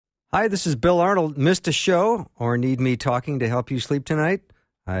Hi, this is Bill Arnold. Missed a show or need me talking to help you sleep tonight?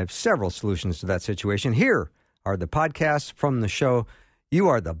 I have several solutions to that situation. Here are the podcasts from the show. You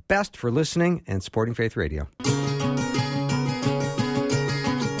are the best for listening and supporting Faith Radio.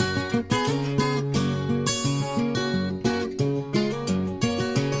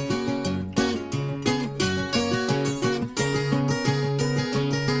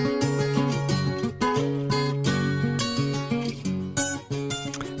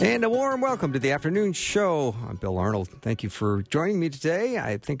 And a warm welcome to the afternoon show. I'm Bill Arnold. Thank you for joining me today.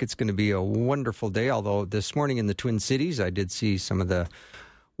 I think it's going to be a wonderful day, although this morning in the Twin Cities, I did see some of the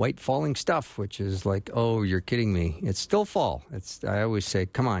white falling stuff, which is like, oh, you're kidding me. It's still fall. I always say,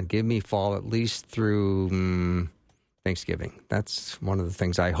 come on, give me fall at least through Thanksgiving. That's one of the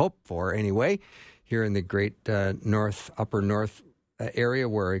things I hope for anyway, here in the great upper north area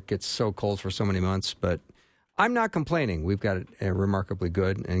where it gets so cold for so many months, but I'm not complaining. We've got it remarkably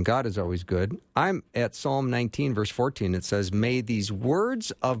good, and God is always good. I'm at Psalm 19, verse 14. It says, "May these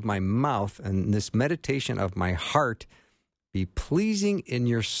words of my mouth and this meditation of my heart be pleasing in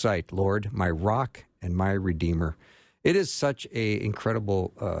your sight, Lord, my rock and my redeemer." It is such an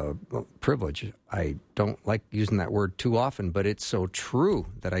incredible privilege. I don't like using that word too often, but it's so true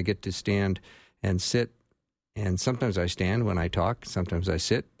that I get to stand and sit, and sometimes I stand when I talk, sometimes I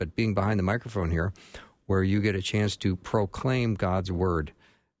sit, but being behind the microphone here, where you get a chance to proclaim God's word,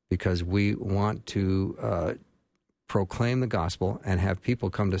 because we want to proclaim the gospel and have people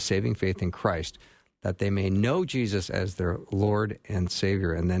come to saving faith in Christ, that they may know Jesus as their Lord and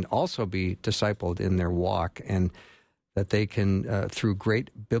Savior, and then also be discipled in their walk, and that they can, through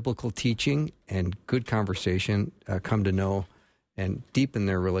great biblical teaching and good conversation, come to know and deepen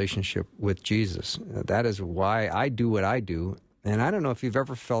their relationship with Jesus. That is why I do what I do, and I don't know if you've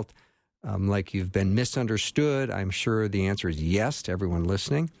ever felt like you've been misunderstood. I'm sure the answer is yes to everyone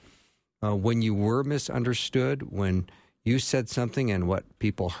listening. When you were misunderstood, when you said something and what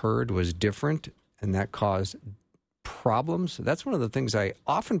people heard was different, and that caused problems, that's one of the things I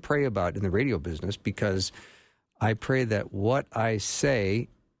often pray about in the radio business, because I pray that what I say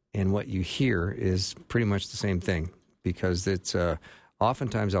and what you hear is pretty much the same thing, because it's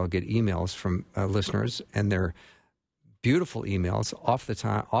oftentimes I'll get emails from listeners, and they're beautiful emails,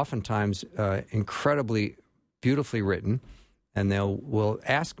 oftentimes incredibly beautifully written, and will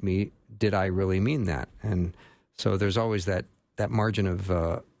ask me, did I really mean that? And so there's always that margin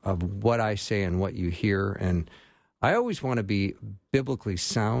of what I say and what you hear, and I always want to be biblically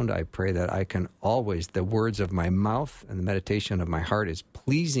sound. I pray that I can always, the words of my mouth and the meditation of my heart is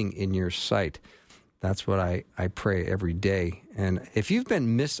pleasing in your sight. That's what I pray every day. And if you've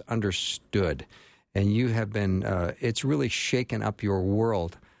been misunderstood, and you have been, it's really shaken up your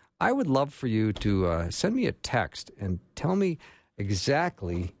world, I would love for you to send me a text and tell me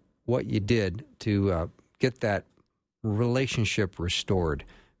exactly what you did to get that relationship restored,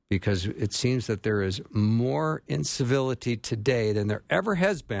 because it seems that there is more incivility today than there ever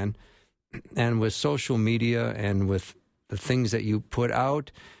has been, and with social media and with the things that you put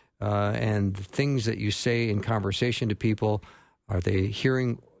out and the things that you say in conversation to people, are they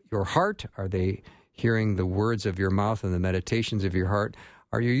hearing your heart? Are they hearing the words of your mouth and the meditations of your heart?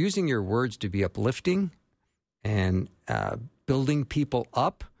 Are you using your words to be uplifting and building people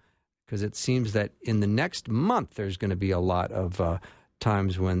up? Because it seems that in the next month, there's going to be a lot of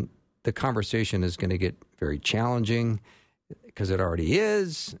times when the conversation is going to get very challenging, because it already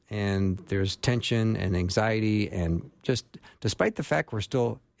is, and there's tension and anxiety, and just despite the fact we're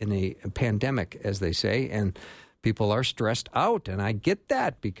still in a pandemic, as they say, and people are stressed out, and I get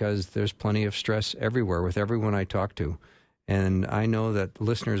that, because there's plenty of stress everywhere with everyone I talk to. And I know that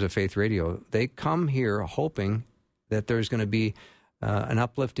listeners of Faith Radio, they come here hoping that there's going to be an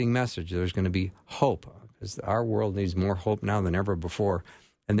uplifting message. There's going to be hope, because our world needs more hope now than ever before.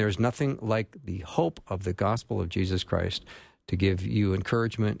 And there's nothing like the hope of the gospel of Jesus Christ to give you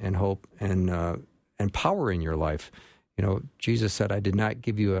encouragement and hope and power in your life. You know, Jesus said, "I did not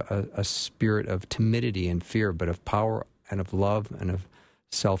give you a spirit of timidity and fear, but of power and of love and of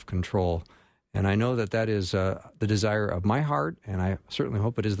self-control." And I know that is the desire of my heart, and I certainly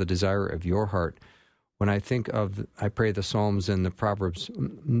hope it is the desire of your heart. When I pray the Psalms and the Proverbs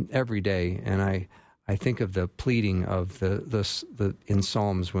every day, and I think of the pleading of the in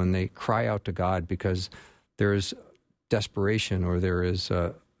Psalms when they cry out to God because there is desperation, or there is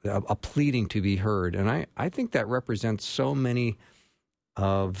a pleading to be heard. And I think that represents so many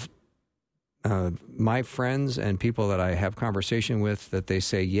of my friends and people that I have conversation with, that they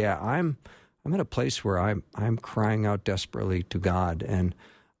say, yeah, I'm at a place where I'm crying out desperately to God. And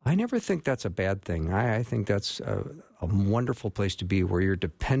I never think that's a bad thing. I think that's a wonderful place to be, where your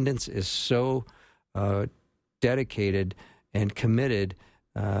dependence is so dedicated and committed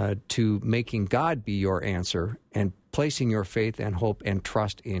to making God be your answer and placing your faith and hope and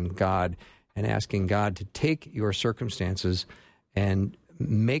trust in God and asking God to take your circumstances and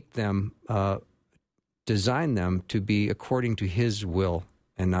make them, design them to be according to His will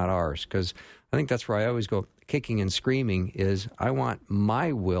and not ours. Because I think that's where I always go kicking and screaming is I want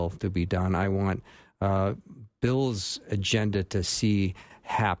my will to be done. I want Bill's agenda to see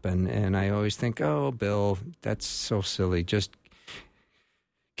happen. And I always think, oh, Bill, that's so silly. Just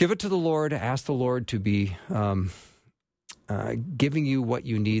give it to the Lord. Ask the Lord to be giving you what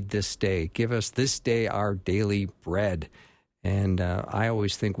you need this day. Give us this day our daily bread. And I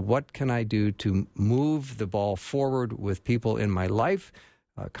always think, what can I do to move the ball forward with people in my life?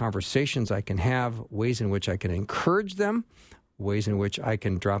 Conversations I can have, ways in which I can encourage them, ways in which I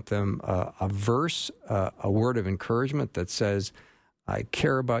can drop them a verse, a word of encouragement that says, I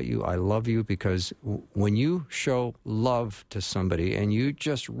care about you, I love you, because when you show love to somebody and you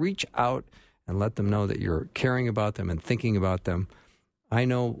just reach out and let them know that you're caring about them and thinking about them, I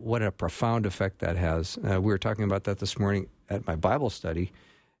know what a profound effect that has. We were talking about that this morning at my Bible study,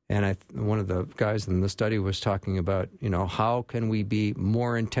 and one of the guys in the study was talking about, how can we be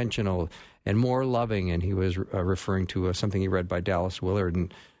more intentional and more loving, and he was referring to something he read by Dallas Willard,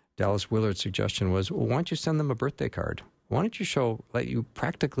 and Dallas Willard's suggestion was, well, why don't you send them a birthday card? Why don't you let you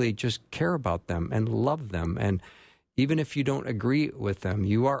practically just care about them and love them, and even if you don't agree with them,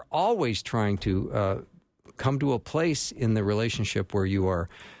 you are always trying to come to a place in the relationship where you are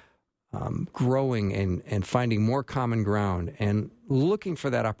growing and finding more common ground and looking for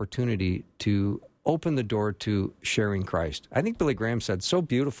that opportunity to open the door to sharing Christ. I think Billy Graham said so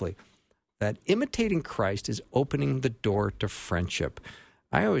beautifully that imitating Christ is opening the door to friendship.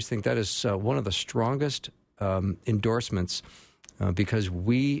 I always think that is one of the strongest endorsements because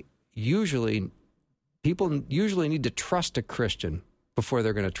people usually need to trust a Christian before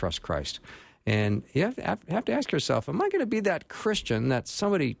they're going to trust Christ. And you have to ask yourself, am I going to be that Christian that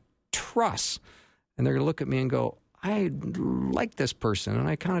somebody trusts? And they're going to look at me and go, I like this person, and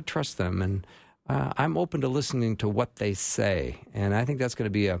I kind of trust them, and I'm open to listening to what they say. And I think that's going to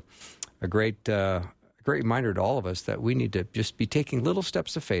be a great reminder to all of us that we need to just be taking little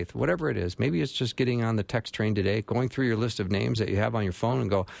steps of faith, whatever it is. Maybe it's just getting on the text train today, going through your list of names that you have on your phone and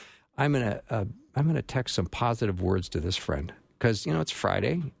go, I'm going to text some positive words to this friend. Because, it's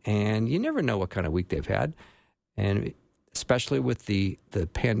Friday, and you never know what kind of week they've had. And especially with the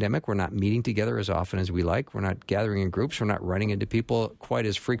pandemic, we're not meeting together as often as we like. We're not gathering in groups. We're not running into people quite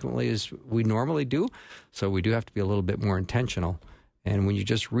as frequently as we normally do. So we do have to be a little bit more intentional. And when you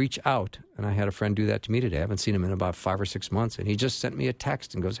just reach out, and I had a friend do that to me today. I haven't seen him in about 5 or 6 months. And he just sent me a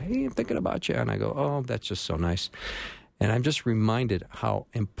text and goes, hey, I'm thinking about you. And I go, oh, that's just so nice. And I'm just reminded how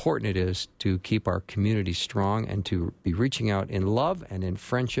important it is to keep our community strong and to be reaching out in love and in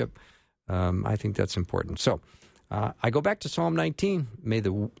friendship. I think that's important. So I go back to Psalm 19.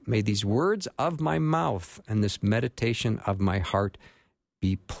 May these words of my mouth and this meditation of my heart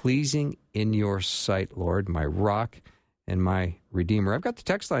be pleasing in your sight, Lord, my rock and my redeemer. I've got the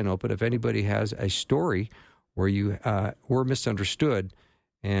text line open if anybody has a story where you were misunderstood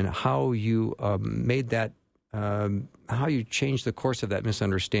and how you made that how you change the course of that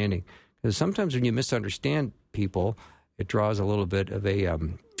misunderstanding. Because sometimes when you misunderstand people, it draws a little bit of a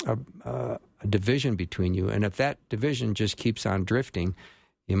division between you. And if that division just keeps on drifting,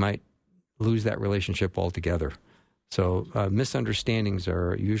 you might lose that relationship altogether. So misunderstandings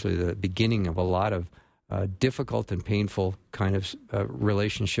are usually the beginning of a lot of difficult and painful kind of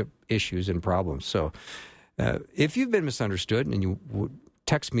relationship issues and problems. So if you've been misunderstood and you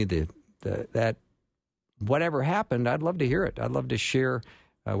text me that whatever happened, I'd love to hear it. I'd love to share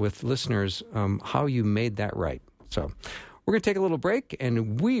with listeners how you made that right. So we're going to take a little break,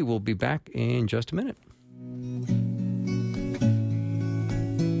 and we will be back in just a minute.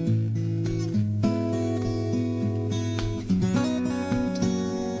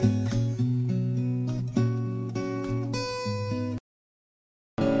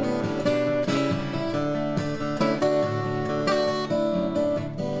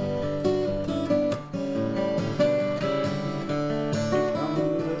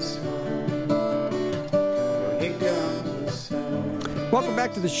 Welcome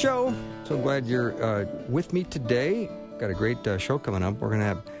back to the show. So glad you're with me today. Got a great show coming up. We're going to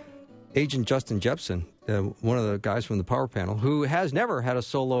have Agent Justin Jeppesen, one of the guys from the Power Panel, who has never had a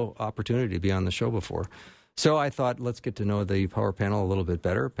solo opportunity to be on the show before. So I thought, let's get to know the Power Panel a little bit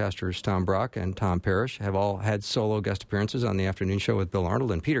better. Pastors Tom Brock and Tom Parrish have all had solo guest appearances on the afternoon show with Bill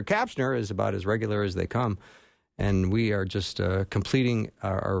Arnold, and Peter Kapsner is about as regular as they come. And we are just completing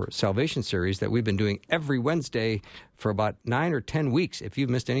our salvation series that we've been doing every Wednesday for about 9 or 10 weeks. If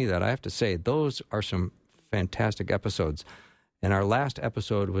you've missed any of that, I have to say, those are some fantastic episodes. And our last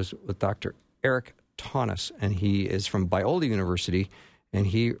episode was with Dr. Eric Taunus, and he is from Biola University, and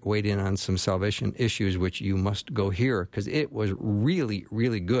he weighed in on some salvation issues, which you must go hear, because it was really,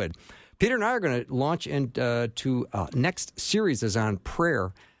 really good. Peter and I are going to launch into next series is on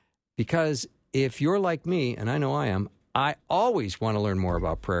prayer, because if you're like me, and I know I am, I always want to learn more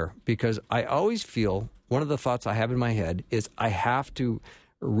about prayer, because I always feel one of the thoughts I have in my head is I have to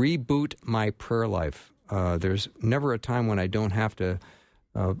reboot my prayer life. There's never a time when I don't have to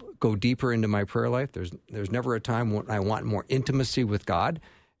go deeper into my prayer life. There's never a time when I want more intimacy with God,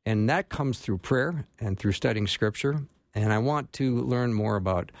 and that comes through prayer and through studying Scripture, and I want to learn more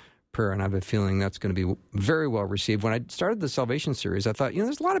about prayer, and I have a feeling that's going to be very well received. When I started the Salvation series, I thought,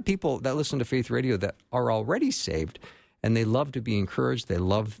 there's a lot of people that listen to Faith Radio that are already saved, and they love to be encouraged. They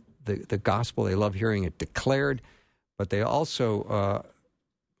love the gospel. They love hearing it declared, but they also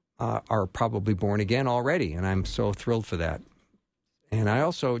are probably born again already, and I'm so thrilled for that. And I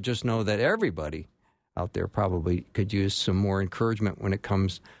also just know that everybody out there probably could use some more encouragement when it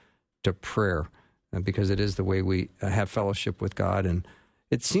comes to prayer, because it is the way we have fellowship with God. And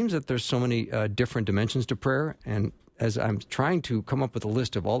it seems that there's so many different dimensions to prayer. And as I'm trying to come up with a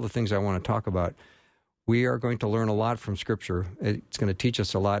list of all the things I want to talk about, we are going to learn a lot from Scripture. It's going to teach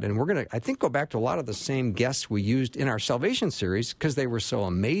us a lot. And we're going to, I think, go back to a lot of the same guests we used in our Salvation series because they were so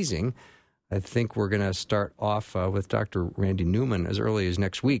amazing. I think we're going to start off with Dr. Randy Newman as early as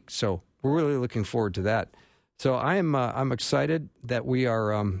next week. So we're really looking forward to that. So I'm excited that we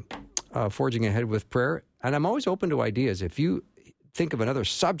are forging ahead with prayer. And I'm always open to ideas. If you think of another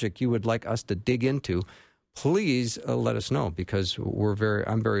subject you would like us to dig into, please let us know, because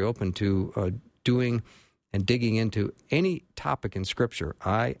I'm very open to doing and digging into any topic in Scripture.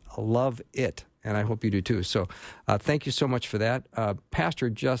 I love it, and I hope you do too. So thank you so much for that. Pastor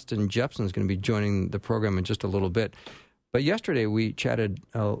Justin Jeppesen is going to be joining the program in just a little bit. But yesterday we chatted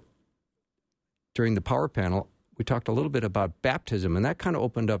during the Power Panel. We talked a little bit about baptism, and that kind of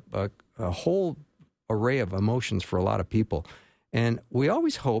opened up a whole array of emotions for a lot of people. And I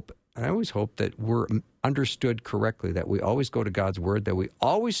always hope that we're understood correctly, that we always go to God's Word, that we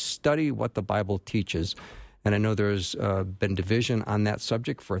always study what the Bible teaches. And I know there's been division on that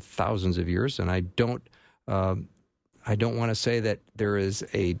subject for thousands of years, and I don't want to say that there is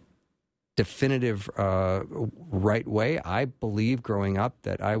a definitive right way. I believe growing up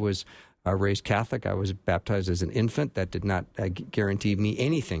that I was raised Catholic. I was baptized as an infant. That did not guarantee me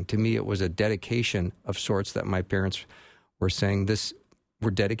anything. To me, it was a dedication of sorts that my parents were saying, we're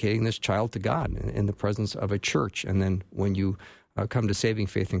dedicating this child to God in the presence of a church. And then when you come to saving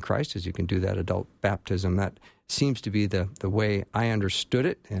faith in Christ, as you can do that adult baptism, that seems to be the way I understood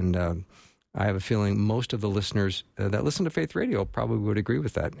it. And I have a feeling most of the listeners that listen to Faith Radio probably would agree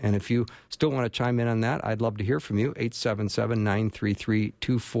with that. And if you still want to chime in on that, I'd love to hear from you,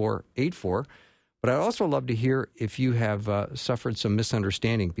 877-933-2484. But I'd also love to hear if you have suffered some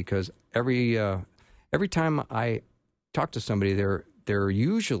misunderstanding, because every time I talk to somebody, they're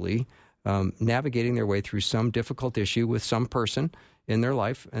usually navigating their way through some difficult issue with some person in their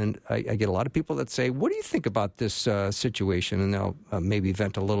life. And I get a lot of people that say, what do you think about this situation? And they'll maybe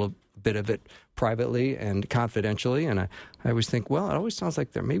vent a little bit of it privately and confidentially. And I always think, well, it always sounds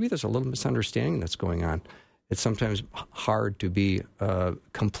like there's a little misunderstanding that's going on. It's sometimes hard to be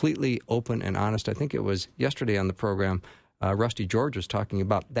completely open and honest. I think it was yesterday on the program, Rusty George was talking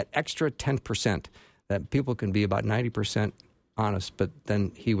about that extra 10%, that people can be about 90% honest, but then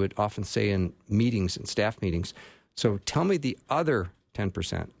he would often say in meetings and staff meetings, so tell me the other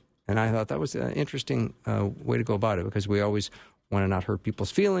 10%. And I thought that was an interesting way to go about it, because we always want to not hurt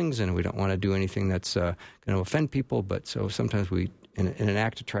people's feelings, and we don't want to do anything that's going to offend people. But so sometimes we, in an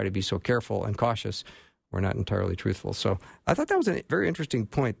act to try to be so careful and cautious, we're not entirely truthful. So I thought that was a very interesting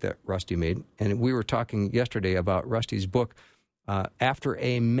point that Rusty made. And we were talking yesterday about Rusty's book, After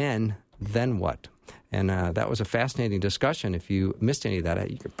Amen, Then What? And that was a fascinating discussion. If you missed any of that,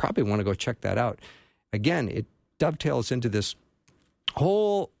 you probably want to go check that out. Again, it dovetails into this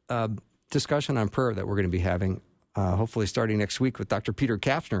whole discussion on prayer that we're going to be having, hopefully starting next week with Dr. Peter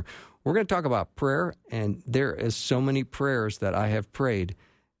Kapsner. We're going to talk about prayer, and there is so many prayers that I have prayed,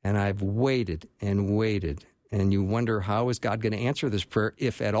 and I've waited and waited, and you wonder, how is God going to answer this prayer,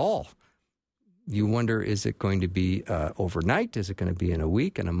 if at all? You wonder, is it going to be overnight? Is it going to be in a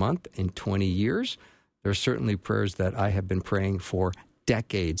week, in a month, in 20 years? There's certainly prayers that I have been praying for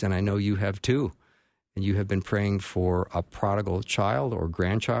decades, and I know you have too. And you have been praying for a prodigal child or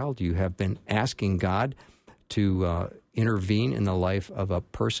grandchild. You have been asking God to intervene in the life of a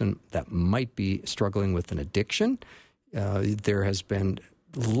person that might be struggling with an addiction. There has been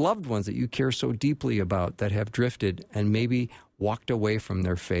loved ones that you care so deeply about that have drifted and maybe walked away from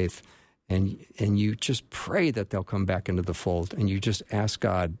their faith, and you just pray that they'll come back into the fold, and you just ask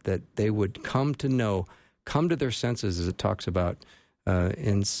God that they would come to their senses, as it talks about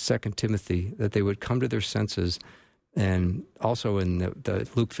in 2 Timothy, that they would come to their senses, and also in the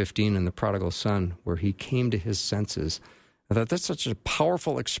Luke 15 and the prodigal son, where he came to his senses. I thought that's such a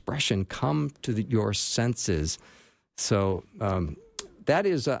powerful expression, come to your senses. So that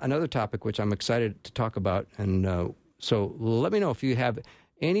is another topic which I'm excited to talk about. And so let me know if you have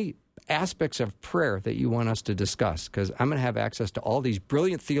any aspects of prayer that you want us to discuss, because I'm going to have access to all these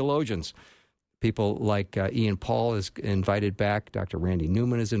brilliant theologians. People like Ian Paul is invited back. Dr. Randy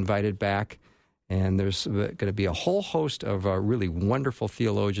Newman is invited back. And there's going to be a whole host of really wonderful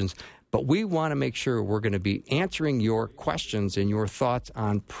theologians. But we want to make sure we're going to be answering your questions and your thoughts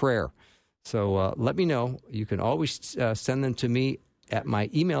on prayer. So let me know. You can always send them to me at my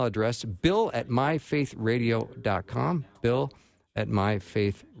email address, bill@myfaithradio.com,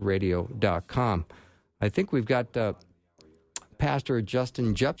 bill@myfaithradio.com. I think we've got Pastor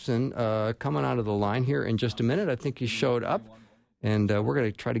Justin Jeppesen coming out of the line here in just a minute. I think he showed up, and we're going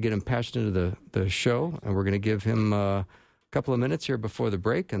to try to get him patched into the show, and we're going to give him a couple of minutes here before the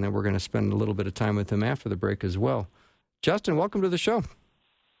break, and then we're going to spend a little bit of time with him after the break as well. Justin, welcome to the show.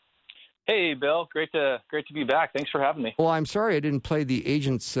 Hey, Bill. Great to be back. Thanks for having me. Well, I'm sorry I didn't play the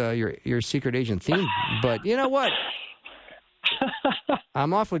agent's your secret agent theme, but you know what?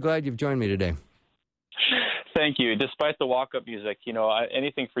 I'm awfully glad you've joined me today. Thank you. Despite the walk-up music,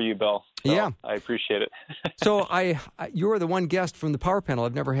 anything for you, Bill. So yeah, I appreciate it. So you're the one guest from the Power Panel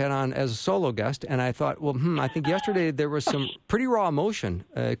I've never had on as a solo guest, and I thought, well, I think yesterday there was some pretty raw emotion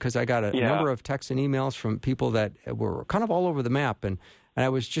because I got a number of texts and emails from people that were kind of all over the map, and I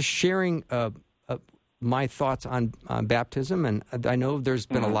was just sharing my thoughts on baptism, and I know there's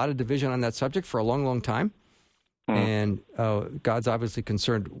been a lot of division on that subject for a long, long time. And God's obviously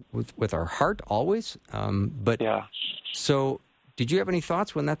concerned with our heart always. So did you have any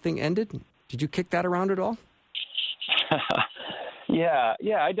thoughts when that thing ended? Did you kick that around at all? Yeah,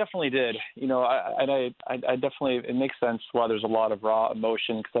 I definitely did. I definitely, it makes sense why there's a lot of raw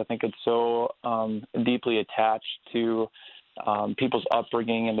emotion, because I think it's so deeply attached to people's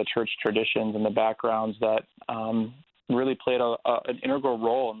upbringing and the church traditions and the backgrounds that really played an integral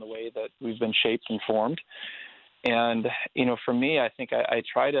role in the way that we've been shaped and formed. And, for me, I think I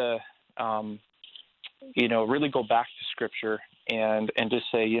try to, really go back to Scripture and just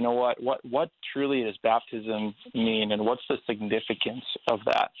say, what truly does baptism mean, and what's the significance of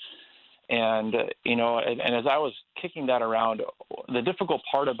that? And, and as I was kicking that around, the difficult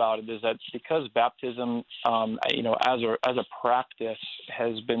part about it is that because baptism, as a practice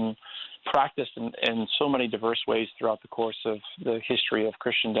has been practiced in so many diverse ways throughout the course of the history of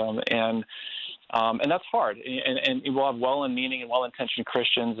Christendom, and that's hard. And we'll have well-meaning and well-intentioned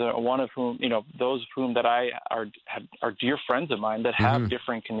Christians, one of whom, those of whom that are dear friends of mine that have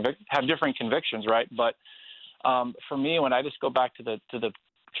different convictions, right? But for me, when I just go back to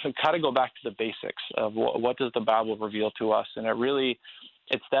kind of go back to the basics of what does the Bible reveal to us, and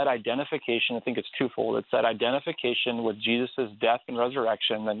it's that identification. I think it's twofold. It's that identification with Jesus' death and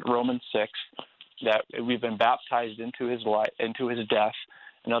resurrection, and Romans 6, that we've been baptized into his life, into his death.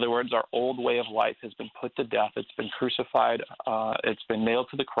 In other words, our old way of life has been put to death. It's been crucified. It's been nailed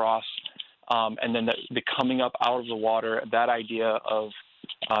to the cross. And then the coming up out of the water, that idea of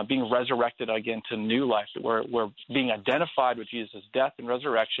being resurrected again to new life. We're being identified with Jesus' death and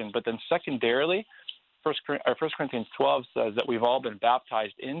resurrection. But then secondarily, 1 Corinthians 12 says that we've all been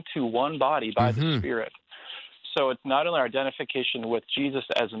baptized into one body by the Spirit. So it's not only our identification with Jesus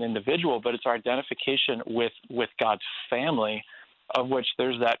as an individual, but it's our identification with God's family, of which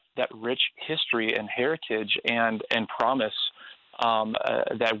there's that rich history and heritage and promise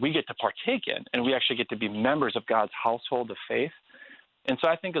that we get to partake in, and we actually get to be members of God's household of faith. And so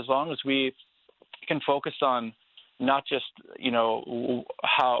I think as long as we can focus on not just,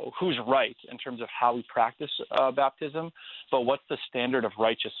 who's right in terms of how we practice baptism, but what's the standard of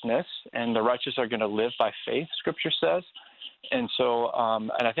righteousness, and the righteous are going to live by faith, Scripture says. And so,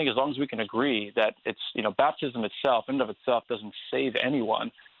 and I think as long as we can agree that it's, baptism itself, in and of itself, doesn't save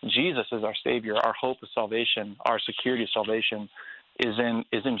anyone. Jesus is our Savior. Our hope of salvation, our security of salvation is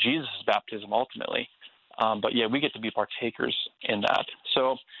in Jesus' baptism ultimately. But yeah, we get to be partakers in that.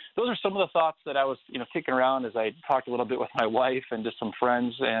 So those are some of the thoughts that I was, kicking around as I talked a little bit with my wife and just some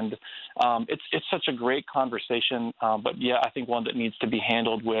friends. And it's such a great conversation. But yeah, I think one that needs to be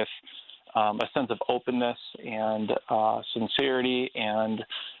handled with a sense of openness and sincerity and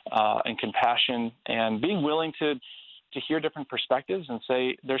compassion, and being willing to hear different perspectives and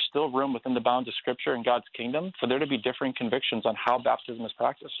say there's still room within the bounds of Scripture and God's kingdom for there to be differing convictions on how baptism is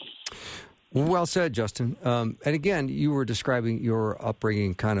practiced. Well said, Justin. And again, you were describing your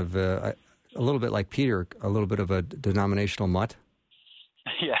upbringing kind of a little bit like Peter, a little bit of a denominational mutt.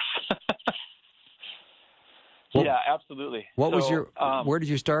 Yes. Well, yeah, absolutely. What was your? Where did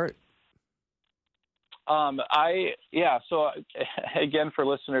you start? So again, for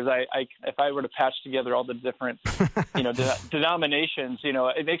listeners, if I were to patch together all the different, denominations,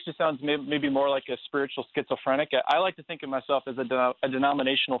 it makes me sound maybe more like a spiritual schizophrenic. I like to think of myself as a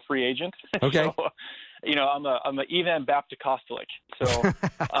denominational free agent. Okay. So, I'm a Evan Baptist-Costolic. So,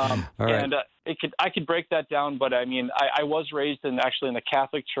 right. And I could break that down, but I mean, I was raised in the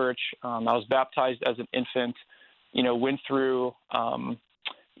Catholic Church. I was baptized as an infant. Went through.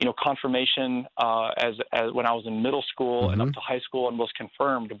 Confirmation as when I was in middle school and up to high school, and was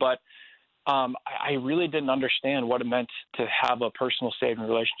confirmed. But I really didn't understand what it meant to have a personal saving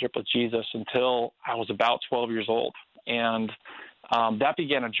relationship with Jesus until I was about 12 years old. And that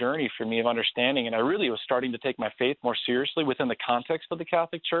began a journey for me of understanding. And I really was starting to take my faith more seriously within the context of the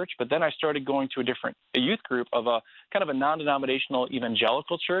Catholic Church. But then I started going to a youth group of a kind of a non-denominational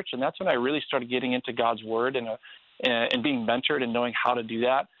evangelical church. And that's when I really started getting into God's Word and being mentored and knowing how to do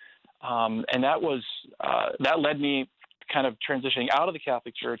that. And that led me kind of transitioning out of the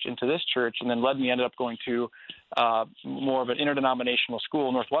Catholic Church into this church, and then ended up going to more of an interdenominational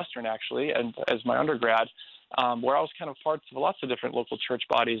school, Northwestern actually, and as my undergrad, where I was kind of parts of lots of different local church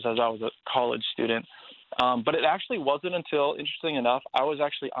bodies as I was a college student. But it actually wasn't until, interesting enough, I was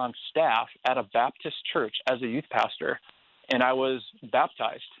actually on staff at a Baptist church as a youth pastor, and I was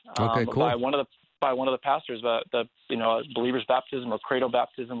baptized cool. by one of the pastors, the believer's baptism or cradle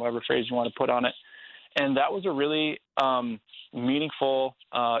baptism, whatever phrase you want to put on it. And that was a really meaningful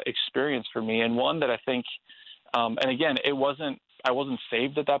experience for me, and one that I think, and again, I wasn't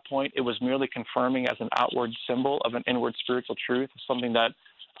saved at that point. It was merely confirming as an outward symbol of an inward spiritual truth, something that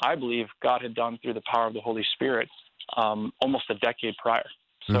I believe God had done through the power of the Holy Spirit almost a decade prior.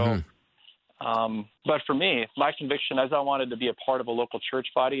 So. But for me, my conviction, as I wanted to be a part of a local church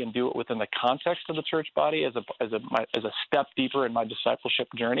body and do it within the context of the church body as a step deeper in my discipleship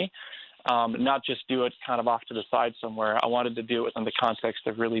journey, not just do it kind of off to the side somewhere. I wanted to do it within the context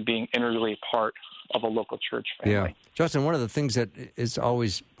of really being integrally part of a local church family. Yeah. Justin, one of the things that is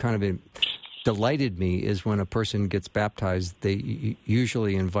always kind of delighted me is when a person gets baptized, they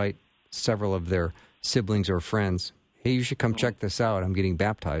usually invite several of their siblings or friends. Hey, you should come check this out. I'm getting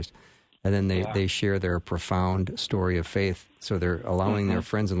baptized. And then they share their profound story of faith. So they're allowing their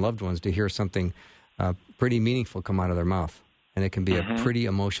friends and loved ones to hear something pretty meaningful come out of their mouth. And it can be a pretty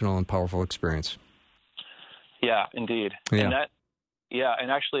emotional and powerful experience. Yeah, indeed. Yeah.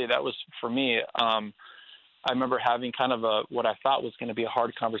 And actually that was, for me, I remember having kind of what I thought was going to be a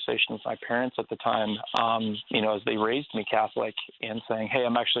hard conversation with my parents at the time, as they raised me Catholic, and saying, hey,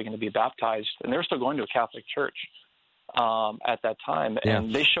 I'm actually going to be baptized. And they were still going to a Catholic church at that time,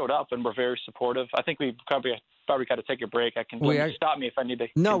 and they showed up and were very supportive. I think we probably got to take a break. Stop me if I need to.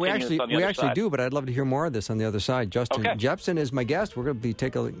 No, we actually do, but I'd love to hear more of this on the other side. Justin Jeppesen is my guest. We're going to be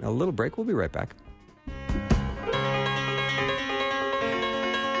taking a little break. We'll be right back.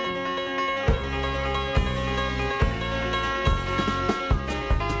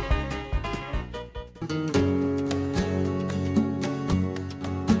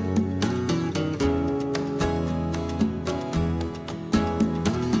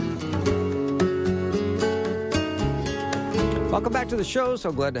 Welcome back to the show.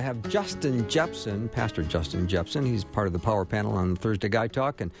 So glad to have Justin Jeppesen, Pastor Justin Jeppesen. He's part of the Power Panel on Thursday Guy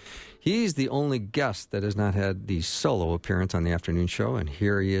Talk, and he's the only guest that has not had the solo appearance on the afternoon show, and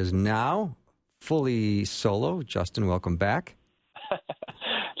here he is now, fully solo. Justin, welcome back.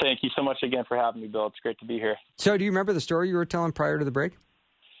 Thank you so much again for having me, Bill. It's great to be here. So do you remember the story you were telling prior to the break?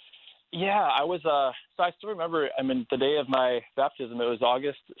 Yeah, I was, so I still remember, the day of my baptism, it was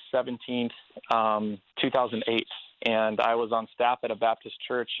August 17th, 2008. And I was on staff at a Baptist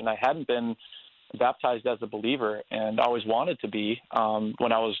church, and I hadn't been baptized as a believer, and I always wanted to be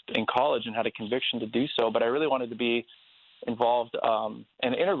when I was in college and had a conviction to do so. But I really wanted to be involved in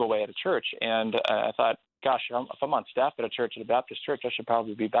an integral way at a church. And I thought, gosh, if I'm on staff at a church, at a Baptist church, I should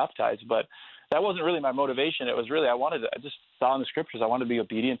probably be baptized. But that wasn't really my motivation. It was really I just saw in the scriptures, I wanted to be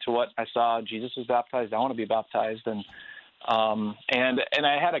obedient to what I saw. Jesus was baptized. I want to be baptized. And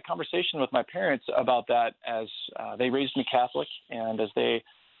I had a conversation with my parents about that as they raised me Catholic, and as they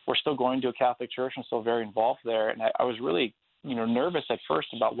were still going to a Catholic church and still very involved there. And I was really nervous at first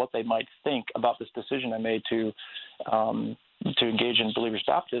about what they might think about this decision I made to engage in believers'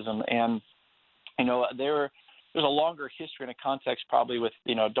 baptism. And, there's a longer history and a context probably with,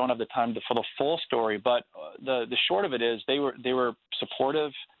 don't have the time for the full story, but the short of it is they were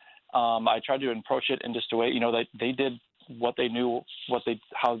supportive. I tried to approach it in just a way, they did what they knew,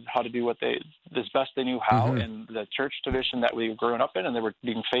 how to do as best they knew how, in the church tradition that we were growing up in, and they were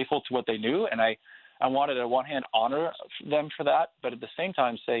being faithful to what they knew. And I wanted to, on one hand, honor them for that, but at the same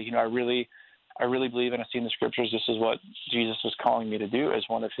time say, I really believe, and I see in the scriptures, this is what Jesus was calling me to do as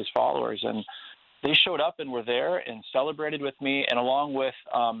one of his followers. And they showed up and were there and celebrated with me, and along with,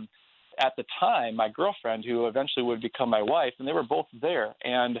 at the time, my girlfriend, who eventually would become my wife, and they were both there.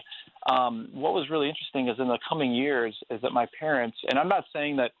 And what was really interesting is in the coming years is that my parents, and I'm not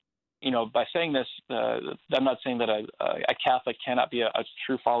saying that, by saying this, I'm not saying that a Catholic cannot be a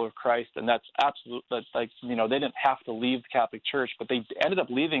true follower of Christ, and that's absolute. That's they didn't have to leave the Catholic Church, but they ended up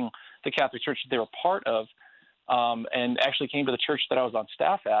leaving the Catholic Church that they were part of, and actually came to the church that I was on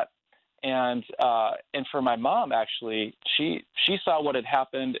staff at. And for my mom, actually, she saw what had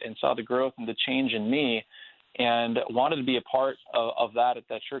happened and saw the growth and the change in me, and wanted to be a part of that at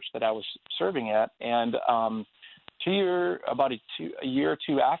that church that I was serving at. And about a year or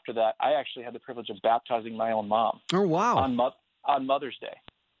two after that, I actually had the privilege of baptizing my own mom. Oh, wow! On Mother's Day,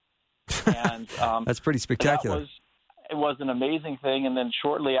 and that's pretty spectacular. It was an amazing thing. And then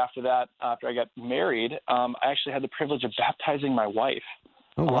shortly after that, after I got married, I actually had the privilege of baptizing my wife.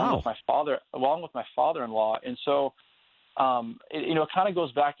 Oh, wow! Along with my father-in-law. And so, it kind of goes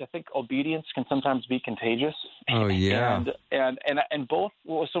back to, I think obedience can sometimes be contagious. Oh, yeah. And both,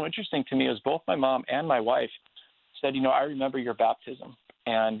 what was so interesting to me is both my mom and my wife said, I remember your baptism,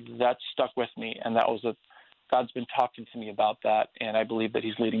 and that stuck with me. And that was God's been talking to me about that, and I believe that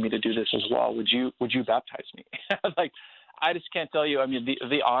he's leading me to do this as well. Would you baptize me? I just can't tell you. I mean,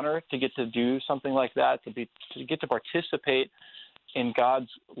 the honor to get to do something like that, to get to participate in God's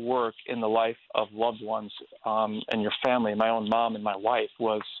work in the life of loved ones, and your family. My own mom and my wife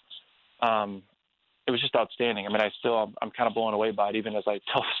was, it was just outstanding. I mean, I'm kind of blown away by it, even as I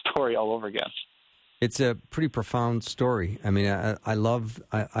tell the story all over again. It's a pretty profound story. I mean, I love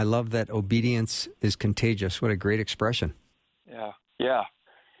that obedience is contagious. What a great expression. Yeah.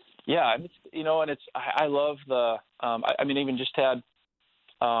 And it's, I love the. I mean, even just had.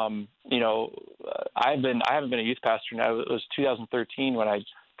 I haven't been a youth pastor now. It was 2013 when I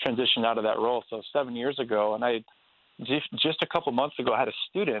transitioned out of that role, so 7 years ago. And I just a couple months ago, I had a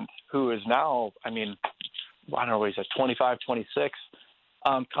student who is now, I don't know what he's at, 25, 26,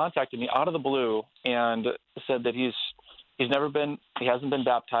 contacted me out of the blue and said that he hasn't been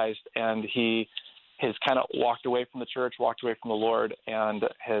baptized, and he has kind of walked away from the church, walked away from the Lord, and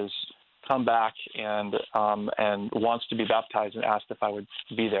has come back and wants to be baptized, and asked if I would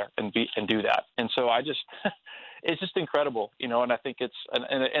be there and do that. And so it's just incredible, and I think it's,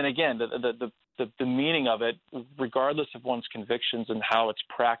 and again, the meaning of it, regardless of one's convictions and how it's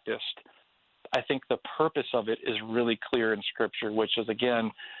practiced, I think the purpose of it is really clear in Scripture, which is,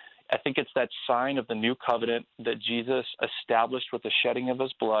 again, I think it's that sign of the new covenant that Jesus established with the shedding of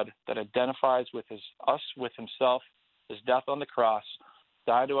his blood, that identifies with with himself, his death on the cross,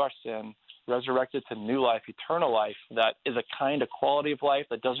 died to our sin, resurrected to new life, eternal life, that is a kind of quality of life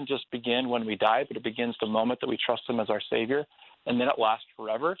that doesn't just begin when we die, but it begins the moment that we trust him as our Savior, and then it lasts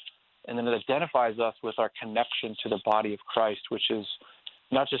forever. And then it identifies us with our connection to the body of Christ, which is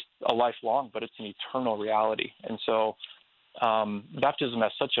not just a lifelong, but it's an eternal reality. And so baptism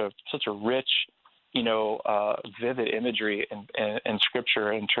has such a rich, vivid imagery in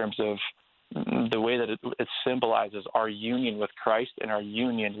Scripture in terms of the way that it symbolizes our union with Christ and our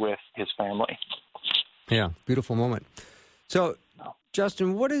union with his family. Yeah, beautiful moment. So,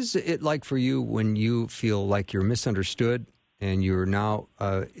 Justin, what is it like for you when you feel like you're misunderstood and you're now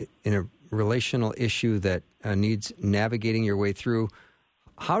in a relational issue that needs navigating your way through?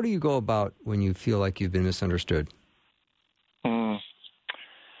 How do you go about when you feel like you've been misunderstood? Well,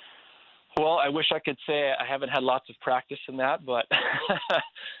 I wish I could say I haven't had lots of practice in that, but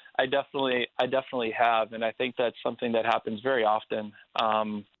I definitely have, and I think that's something that happens very often.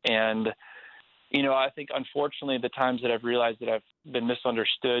 And I think unfortunately the times that I've realized that I've been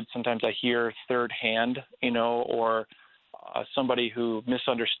misunderstood, sometimes I hear third hand, or somebody who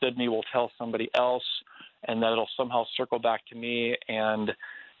misunderstood me will tell somebody else, and that it'll somehow circle back to me. And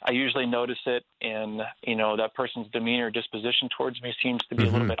I usually notice it in, that person's demeanor or disposition towards me seems to be a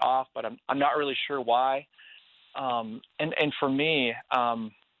little bit off, but I'm not really sure why. And for me,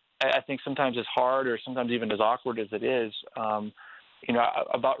 I think sometimes it's hard, or sometimes even as awkward as it is,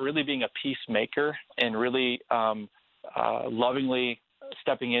 about really being a peacemaker and really lovingly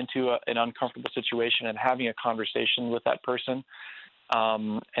stepping into an uncomfortable situation and having a conversation with that person,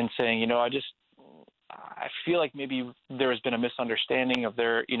 and saying, I feel like maybe there has been a misunderstanding of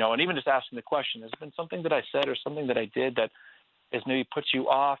their, and even just asking the question, has there been something that I said or something that I did that has maybe put you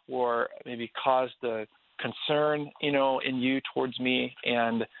off or maybe caused the concern, in you towards me,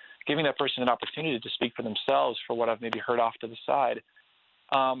 and giving that person an opportunity to speak for themselves for what I've maybe heard off to the side.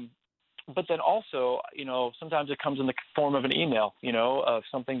 But then also, sometimes it comes in the form of an email, of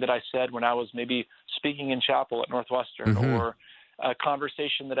something that I said when I was maybe speaking in chapel at Northwestern, Mm-hmm. or a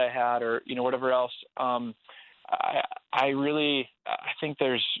conversation that I had, or, whatever else. I think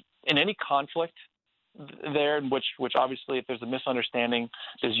there's, in any conflict there, in which obviously if there's a misunderstanding,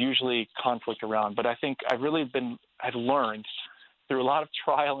 there's usually conflict around. But I think I've learned through a lot of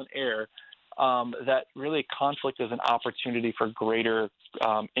trial and error, that really conflict is an opportunity for greater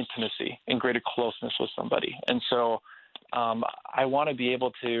intimacy and greater closeness with somebody. And so I want to be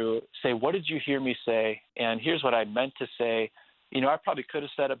able to say, what did you hear me say? And here's what I meant to say. I probably could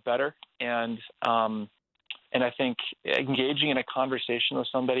have said it better. And I think engaging in a conversation with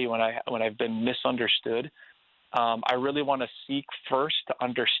somebody when I've been misunderstood, I really want to seek first to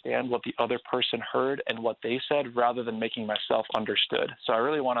understand what the other person heard and what they said, rather than making myself understood. So I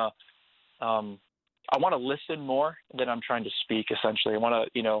really want to listen more than I'm trying to speak. Essentially, I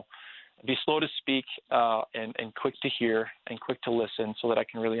want to be slow to speak, and quick to hear and quick to listen, so that I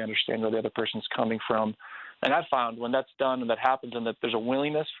can really understand where the other person's coming from. And I've found when that's done and that happens, and that there's a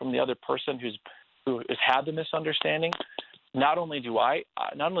willingness from the other person who has had the misunderstanding, not only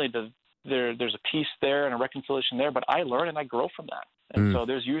there's a peace there and a reconciliation there, but I learn and I grow from that. And so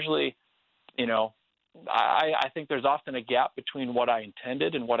there's usually, I think there's often a gap between what I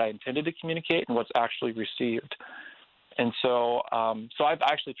intended to communicate and what's actually received. And so, I've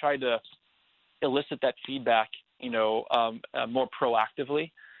actually tried to elicit that feedback, more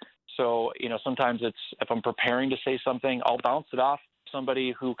proactively. So, sometimes if I'm preparing to say something, I'll bounce it off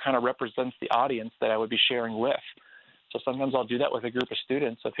somebody who kind of represents the audience that I would be sharing with. So sometimes I'll do that with a group of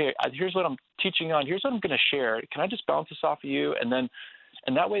students of, hey, here's what I'm teaching on. Here's what I'm going to share. Can I just bounce this off of you? And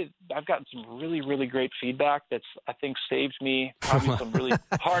that way I've gotten some really, really great feedback that's, I think, saved me probably some really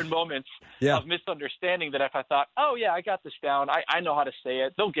hard moments of misunderstanding, that if I thought, oh, yeah, I got this down. I know how to say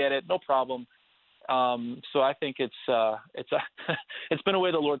it. They'll get it. No problem. So I think it's been a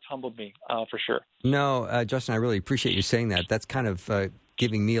way the Lord's humbled me, for sure. No, Justin, I really appreciate you saying that. That's kind of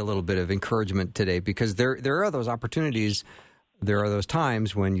giving me a little bit of encouragement today, because there are those opportunities, there are those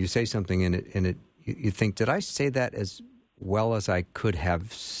times when you say something and you think, did I say that as well as I could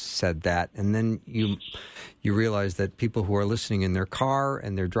have said that? And then you realize that people who are listening in their car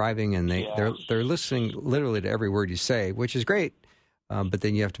and they're driving and they're listening literally to every word you say, which is great. But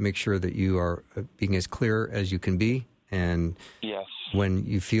then you have to make sure that you are being as clear as you can be. And when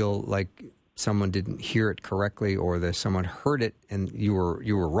you feel like someone didn't hear it correctly, or that someone heard it and you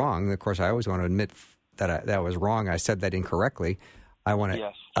were wrong, of course, I always want to admit that that was wrong. I said that incorrectly. I want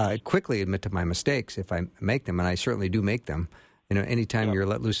to quickly admit to my mistakes if I make them, and I certainly do make them. Anytime you're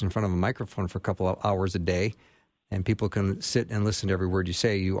let loose in front of a microphone for a couple of hours a day, and people can sit and listen to every word you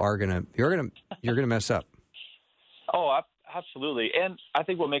say, you're gonna mess up. Oh, absolutely. And I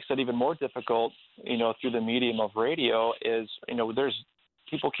think what makes it even more difficult, through the medium of radio is,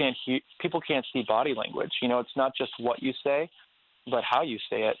 people can't see body language. It's not just what you say, but how you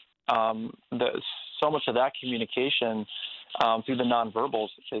say it. So much of that communication through the nonverbals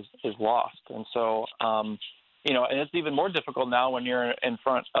is lost. And so, and it's even more difficult now when you're in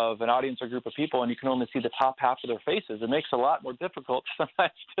front of an audience or group of people and you can only see the top half of their faces. It makes it a lot more difficult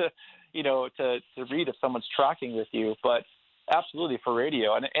sometimes to read if someone's tracking with you. But absolutely, for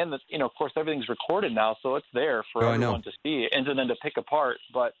radio, and of course, everything's recorded now, so it's there for everyone to see and then to pick apart.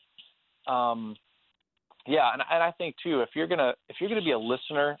 But and I think too, if you're gonna be a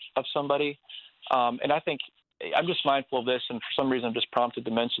listener of somebody, and I think I'm just mindful of this, and for some reason I'm just prompted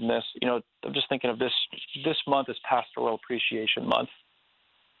to mention this. I'm just thinking of this month is Pastoral Appreciation Month.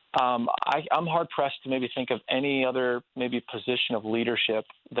 I'm hard pressed to maybe think of any other maybe position of leadership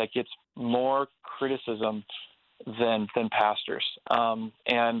that gets more criticism than pastors. And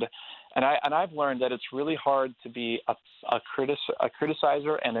I've learned that it's really hard to be a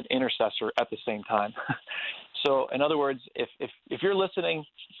criticizer and an intercessor at the same time. So in other words, if you're listening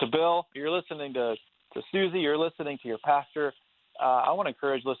to Bill, you're listening to Susie, you're listening to your pastor, I want to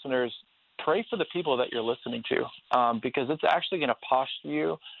encourage listeners, pray for the people that you're listening to, because it's actually going to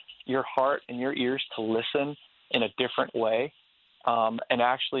posture your heart and your ears to listen in a different way. And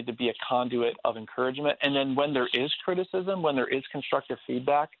actually to be a conduit of encouragement. And then when there is criticism, when there is constructive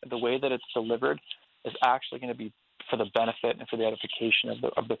feedback, the way that it's delivered is actually going to be for the benefit and for the edification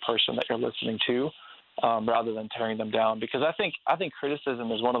of the person that you're listening to, rather than tearing them down. Because I think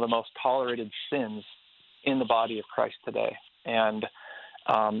criticism is one of the most tolerated sins in the body of Christ today. And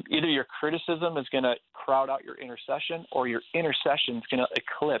either your criticism is going to crowd out your intercession, or your intercession is going to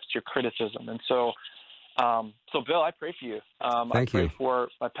eclipse your criticism. And so, Bill, I pray for you. I pray for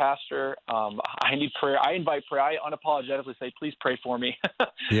my pastor. I need prayer. I invite prayer. I unapologetically say, please pray for me.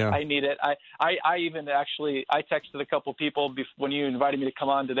 Yeah. I need it. I even actually, I texted a couple people when you invited me to come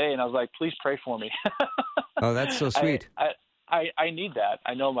on today, and I was like, please pray for me. Oh, that's so sweet. I need that.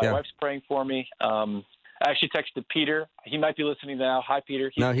 I know my wife's praying for me. I actually texted Peter. He might be listening now. Hi,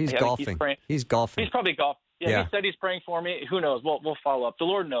 Peter. He's golfing. He's golfing. He's probably golfing. Yeah, he said he's praying for me. Who knows? We'll follow up. The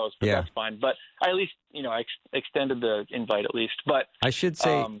Lord knows, but that's fine. But I at least, I extended the invite at least. But I should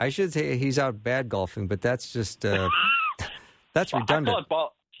say he's out bad golfing, but that's just that's redundant.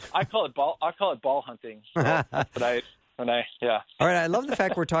 I call it ball hunting. All right, I love the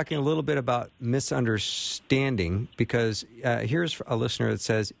fact we're talking a little bit about misunderstanding, because here's a listener that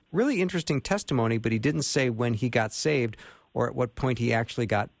says, really interesting testimony, but he didn't say when he got saved or at what point he actually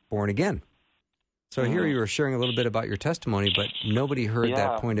got born again. So here you were sharing a little bit about your testimony, but nobody heard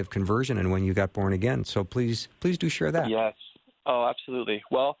that point of conversion and when you got born again. So please do share that. Yes. Oh, absolutely.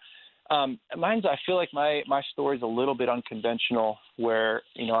 Well, I feel like my story is a little bit unconventional, where,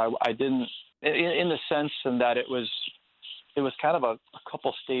 I didn't, in the sense in that it was kind of a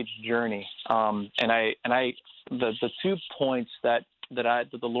couple stage journey. The 2 points that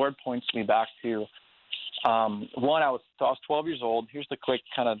the Lord points me back to. One, I was 12 years old. Here's the quick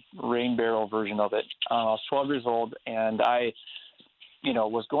kind of rain barrel version of it. I was 12 years old, and I,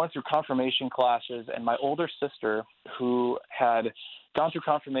 was going through confirmation classes, and my older sister, who had gone through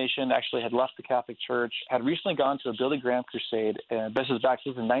confirmation, actually had left the Catholic Church, had recently gone to a Billy Graham crusade. And this is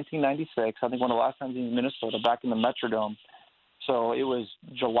in 1996. I think one of the last times in Minnesota, back in the Metrodome. So it was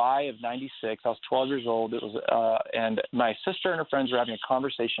July of 96. I was 12 years old. It was, and my sister and her friends were having a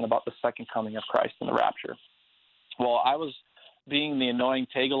conversation about the second coming of Christ and the rapture. Well, I was being the annoying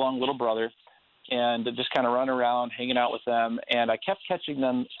tag-along little brother and just kind of run around, hanging out with them. And I kept catching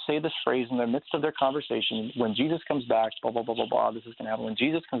them say this phrase in the midst of their conversation: when Jesus comes back, blah, blah, blah, blah, blah, this is going to happen. When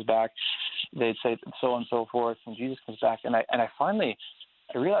Jesus comes back, they'd say so and so forth. When Jesus comes back. And I finally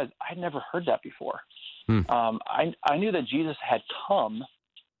realized I'd never heard that before. I knew that Jesus had come,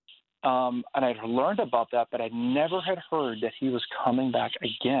 and I'd learned about that, but I never had heard that he was coming back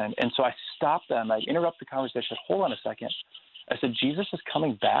again. And so I stopped them. I interrupted the conversation. I said, hold on a second. I said, Jesus is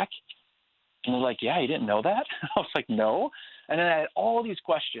coming back? And they're like, yeah, you didn't know that? I was like, no. And then I had all these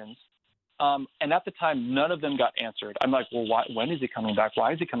questions. And at the time, none of them got answered. I'm like, well, when is he coming back?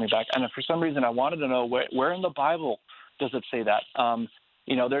 Why is he coming back? And for some reason, I wanted to know where in the Bible does it say that?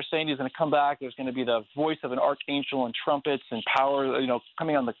 They're saying he's going to come back. There's going to be the voice of an archangel and trumpets and power,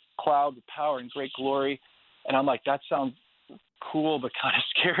 coming on the clouds with power and great glory. And I'm like, that sounds cool, but kind of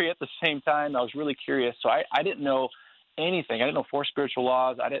scary at the same time. I was really curious. So I didn't know anything. I didn't know 4 spiritual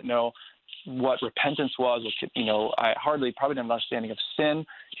laws. I didn't know what repentance was. I probably didn't have an understanding of sin.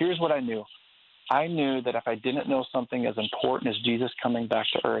 Here's what I knew. I knew that if I didn't know something as important as Jesus coming back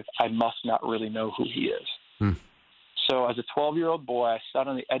to earth, I must not really know who he is. So as a 12-year-old boy, I sat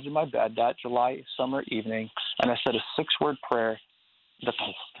on the edge of my bed that July summer evening, and I said a 6-word prayer that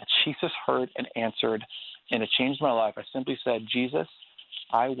Jesus heard and answered, and it changed my life. I simply said, Jesus,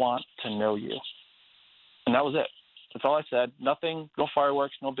 I want to know you. And that was it. That's all I said. Nothing, no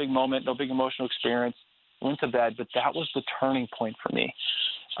fireworks, no big moment, no big emotional experience. I went to bed, but that was the turning point for me.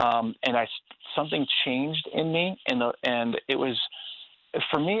 And something changed in me, and it was,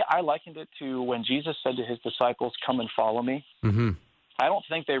 for me, I likened it to when Jesus said to his disciples, come and follow me. Mm-hmm. I don't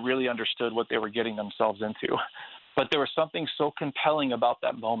think they really understood what they were getting themselves into. But there was something so compelling about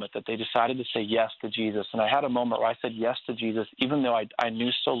that moment that they decided to say yes to Jesus. And I had a moment where I said yes to Jesus, even though I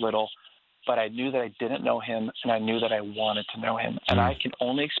knew so little, but I knew that I didn't know him, and I knew that I wanted to know him. And I can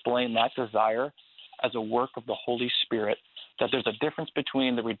only explain that desire as a work of the Holy Spirit, that there's a difference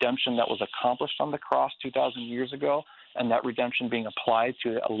between the redemption that was accomplished on the cross 2,000 years ago and that redemption being applied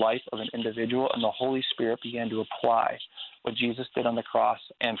to a life of an individual, and the Holy Spirit began to apply what Jesus did on the cross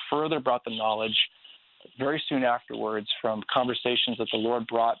and further brought the knowledge very soon afterwards from conversations that the Lord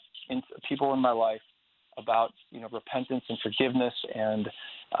brought into people in my life about, repentance and forgiveness. And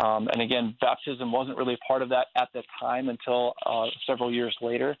again, baptism wasn't really a part of that at the time until several years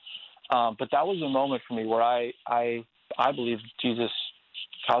later. But that was a moment for me where I believe Jesus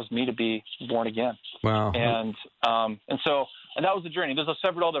caused me to be born again. Wow. And that was the journey. There's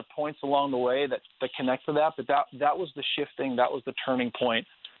several other points along the way that connect to that, but that was the shifting, that was the turning point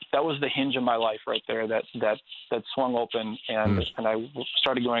the hinge of my life right there that swung open, and I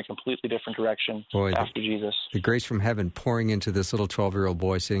started going a completely different direction after Jesus. The grace from heaven pouring into this little 12-year-old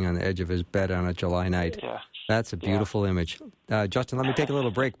boy sitting on the edge of his bed on a July night. Yeah. That's a beautiful image. Justin, let me take a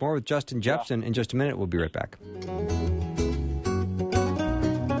little break. More with Justin Jeppesen in just a minute. We'll be right back.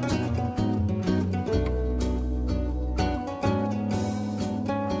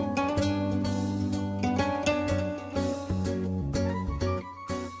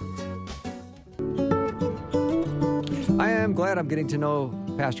 I am glad I'm getting to know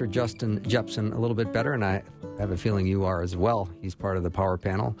Pastor Justin Jeppesen a little bit better, and I have a feeling you are as well. He's part of the Power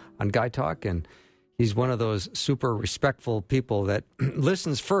Panel on Guy Talk, and he's one of those super respectful people that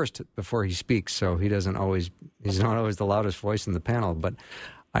listens first before he speaks, so he's not always the loudest voice in the panel. But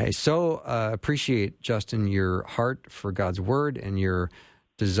I so appreciate, Justin, your heart for God's Word and your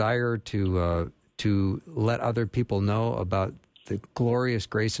desire to let other people know about the glorious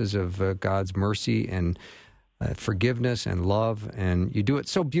graces of God's mercy and forgiveness and love, and you do it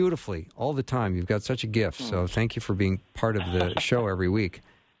so beautifully all the time. You've got such a gift, so thank you for being part of the show every week,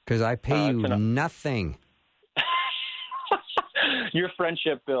 because I pay you nothing. Your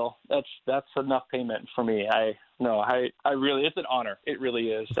friendship, Bill, that's enough payment for me. I really, it's an honor. It really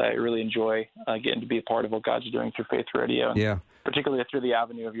is. I really enjoy getting to be a part of what God's doing through Faith Radio. Yeah. Particularly through the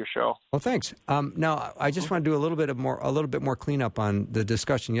avenue of your show. Well, thanks. Now, I just want to do a little bit more cleanup on the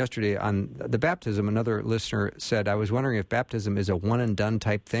discussion yesterday on the baptism. Another listener said, I was wondering if baptism is a one and done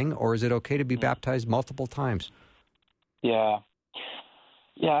type thing, or is it okay to be baptized multiple times? Yeah,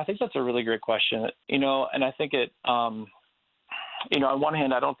 I think that's a really great question. And I think it, on one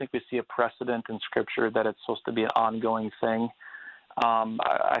hand, I don't think we see a precedent in Scripture that it's supposed to be an ongoing thing.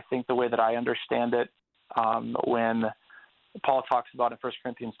 I think the way that I understand it, when Paul talks about in 1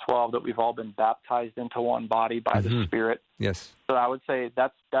 Corinthians 12 that we've all been baptized into one body by the Spirit. Yes. So I would say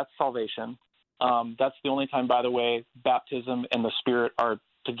that's salvation. That's the only time, by the way, baptism and the Spirit are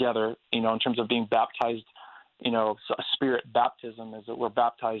together, in terms of being baptized. A Spirit baptism is that we're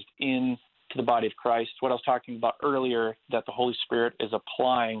baptized into the body of Christ. What I was talking about earlier, that the Holy Spirit is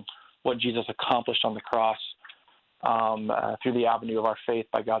applying what Jesus accomplished on the cross through the avenue of our faith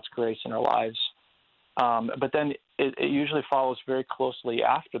by God's grace in our lives. But then it usually follows very closely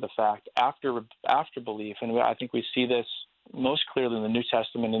after the fact, after belief. And I think we see this most clearly in the New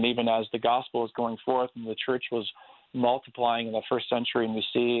Testament, and even as the gospel is going forth and the church was multiplying in the first century, and we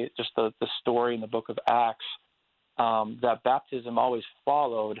see just the story in the book of Acts, that baptism always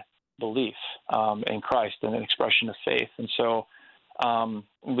followed belief in Christ and an expression of faith. And so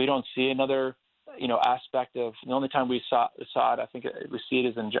we don't see another aspect of, the only time we saw it, I think we see it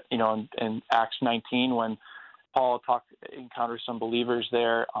is in Acts 19 when Paul encounters some believers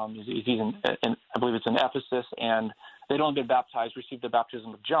there. He's in, I believe it's in Ephesus, and they don't get baptized, receive the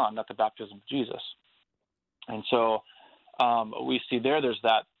baptism of John, not the baptism of Jesus. And so we see there's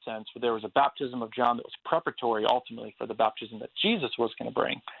that sense where there was a baptism of John that was preparatory ultimately for the baptism that Jesus was going to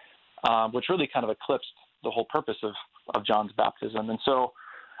bring, which really kind of eclipsed the whole purpose of John's baptism. And so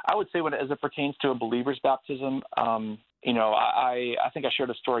I would say as it pertains to a believer's baptism, I think I shared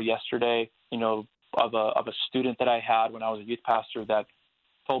a story yesterday, of a student that I had when I was a youth pastor that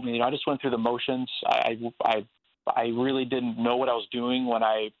told me, I just went through the motions. I really didn't know what I was doing when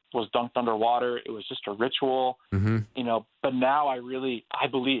I was dunked underwater. It was just a ritual, but now I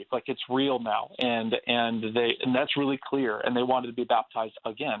believe, like, it's real now. And that's really clear. And they wanted to be baptized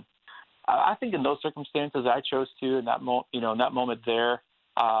again. I think in those circumstances, I chose to, in that moment there,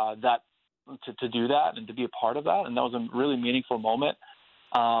 to do that and to be a part of that. And that was a really meaningful moment,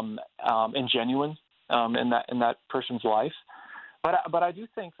 and genuine, in that person's life. But I do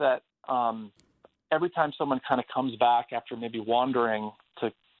think that, every time someone kind of comes back after maybe wandering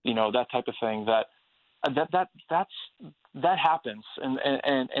to, that type of thing, that happens.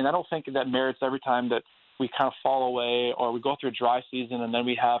 And I don't think that merits every time that we kind of fall away or we go through a dry season and then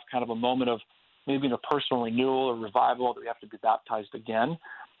we have kind of a moment of maybe a personal renewal or revival that we have to be baptized again.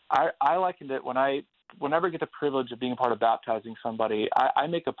 I liken it whenever I get the privilege of being a part of baptizing somebody, I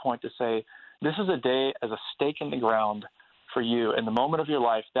make a point to say, this is a day as a stake in the ground for you in the moment of your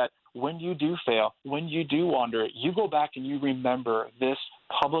life, that when you do fail, when you do wander, you go back and you remember this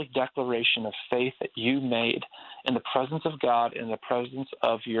public declaration of faith that you made in the presence of God, in the presence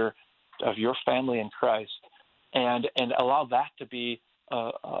of your family in Christ, and allow that to be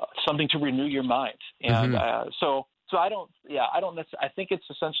something to renew your mind. And so I think it's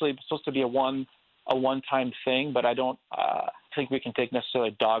essentially supposed to be a one-time thing, but I don't think we can take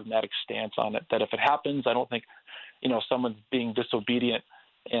necessarily a dogmatic stance on it, that if it happens, I don't think, someone's being disobedient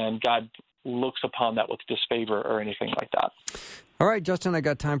and God looks upon that with disfavor or anything like that. All right, Justin, I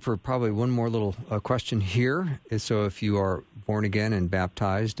got time for probably one more little question here. So if you are born again and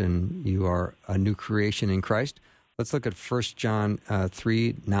baptized and you are a new creation in Christ, let's look at 1 John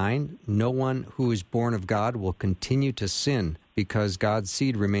 3:9. No one who is born of God will continue to sin because God's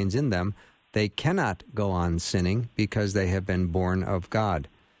seed remains in them. They cannot go on sinning because they have been born of God.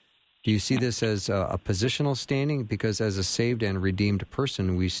 Do you see this as a positional standing? Because as a saved and redeemed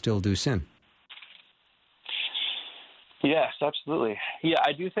person, we still do sin. Yes, absolutely. Yeah,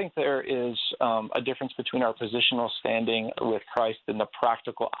 I do think there is a difference between our positional standing with Christ and the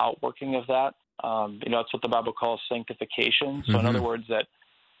practical outworking of that. That's what the Bible calls sanctification. So in other words, that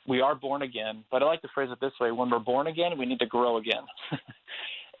we are born again, but I like to phrase it this way: when we're born again, we need to grow again.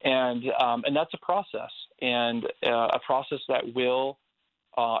 and that's a process, and a process that will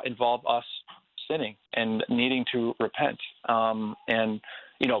involve us sinning and needing to repent.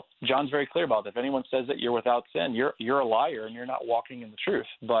 John's very clear about that. If anyone says that you're without sin, you're a liar and you're not walking in the truth.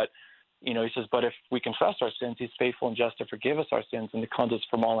 But, he says, but if we confess our sins, he's faithful and just to forgive us our sins and to cleanse us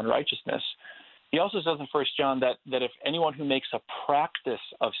from all unrighteousness. He also says in 1 John that if anyone who makes a practice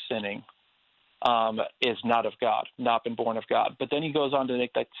of sinning is not of God, not been born of God. But then he goes on to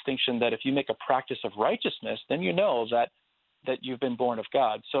make that distinction that if you make a practice of righteousness, then you know that you've been born of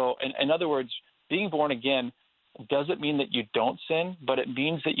God. So in other words, being born again doesn't mean that you don't sin, but it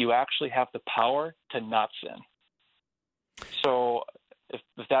means that you actually have the power to not sin. So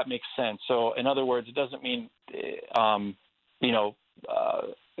if that makes sense. So in other words, it doesn't mean,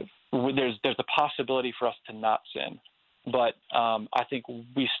 there's a possibility for us to not sin. But I think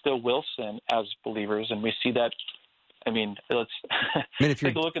we still will sin as believers, and we see that. Let's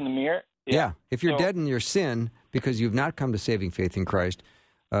take a look in the mirror. Yeah. If you're dead in your sin because you've not come to saving faith in Christ,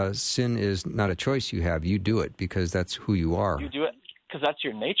 sin is not a choice you have. You do it because that's who you are. You do it because that's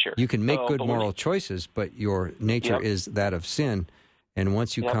your nature. You can make good moral choices, but your nature is that of sin. And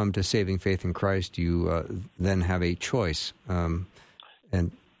once you come to saving faith in Christ, you then have a choice.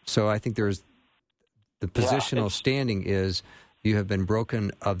 And so I think there's the positional standing is you have been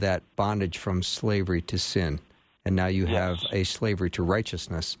broken of that bondage from slavery to sin, and now you have a slavery to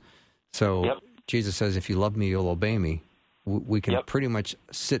righteousness. So Jesus says, if you love me, you'll obey me. We can pretty much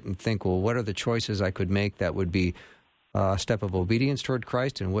sit and think, well, what are the choices I could make that would be a step of obedience toward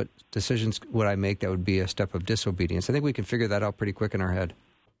Christ, and what decisions would I make that would be a step of disobedience? I think we can figure that out pretty quick in our head.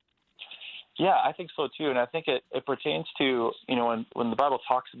 Yeah, I think so too, and I think it pertains to, when the Bible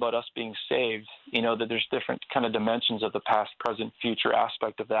talks about us being saved, that there's different kind of dimensions of the past, present, future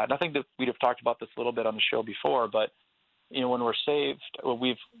aspect of that. And I think that we'd have talked about this a little bit on the show before, but when we're saved,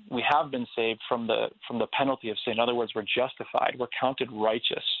 we have been saved from the penalty of sin. In other words, we're justified, we're counted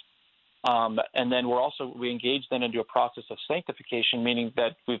righteous, and then we engage then into a process of sanctification, meaning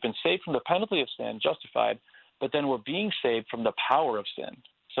that we've been saved from the penalty of sin, justified, but then we're being saved from the power of sin.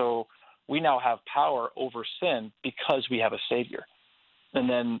 So we now have power over sin because we have a Savior.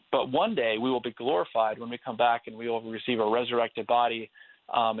 But one day we will be glorified when we come back and we will receive a resurrected body,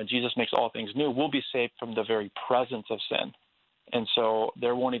 and Jesus makes all things new. We'll be saved from the very presence of sin. And so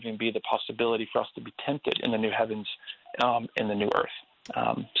there won't even be the possibility for us to be tempted in the new heavens, in the new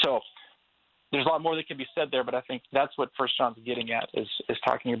earth. So there's a lot more that can be said there, but I think that's what 1 John's getting at is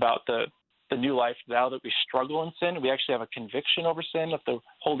talking about the new life. Now that we struggle in sin, we actually have a conviction over sin. If the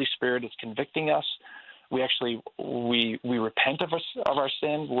Holy Spirit is convicting us, we repent of our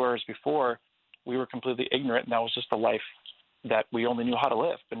sin, whereas before we were completely ignorant, and that was just a life that we only knew how to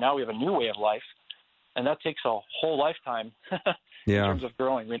live. But now we have a new way of life, and that takes a whole lifetime in terms of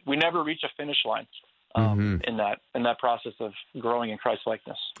growing. We never reach a finish line in that process of growing in Christ's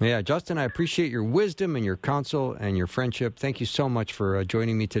likeness. Yeah, Justin, I appreciate your wisdom and your counsel and your friendship. Thank you so much for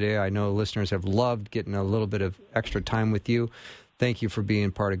joining me today. I know listeners have loved getting a little bit of extra time with you. Thank you for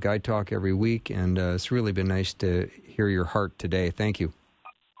being part of Guide Talk every week, and it's really been nice to hear your heart today. Thank you.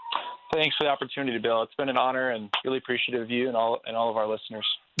 Thanks for the opportunity, Bill. It's been an honor, and really appreciative of you and all of our listeners.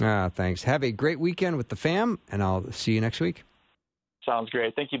 Thanks. Have a great weekend with the fam, and I'll see you next week. Sounds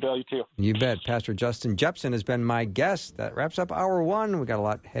great. Thank you, Bill. You too. You bet. Pastor Justin Jeppesen has been my guest. That wraps up Hour 1. We got a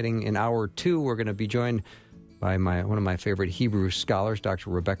lot heading in Hour 2. We're going to be joined by one of my favorite Hebrew scholars, Dr.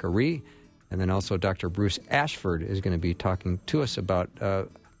 Rebecca Ree, and then also Dr. Bruce Ashford is going to be talking to us about the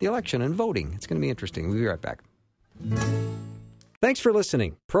election and voting. It's going to be interesting. We'll be right back. Thanks for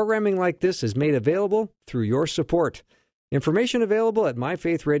listening. Programming like this is made available through your support. Information available at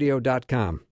myfaithradio.com.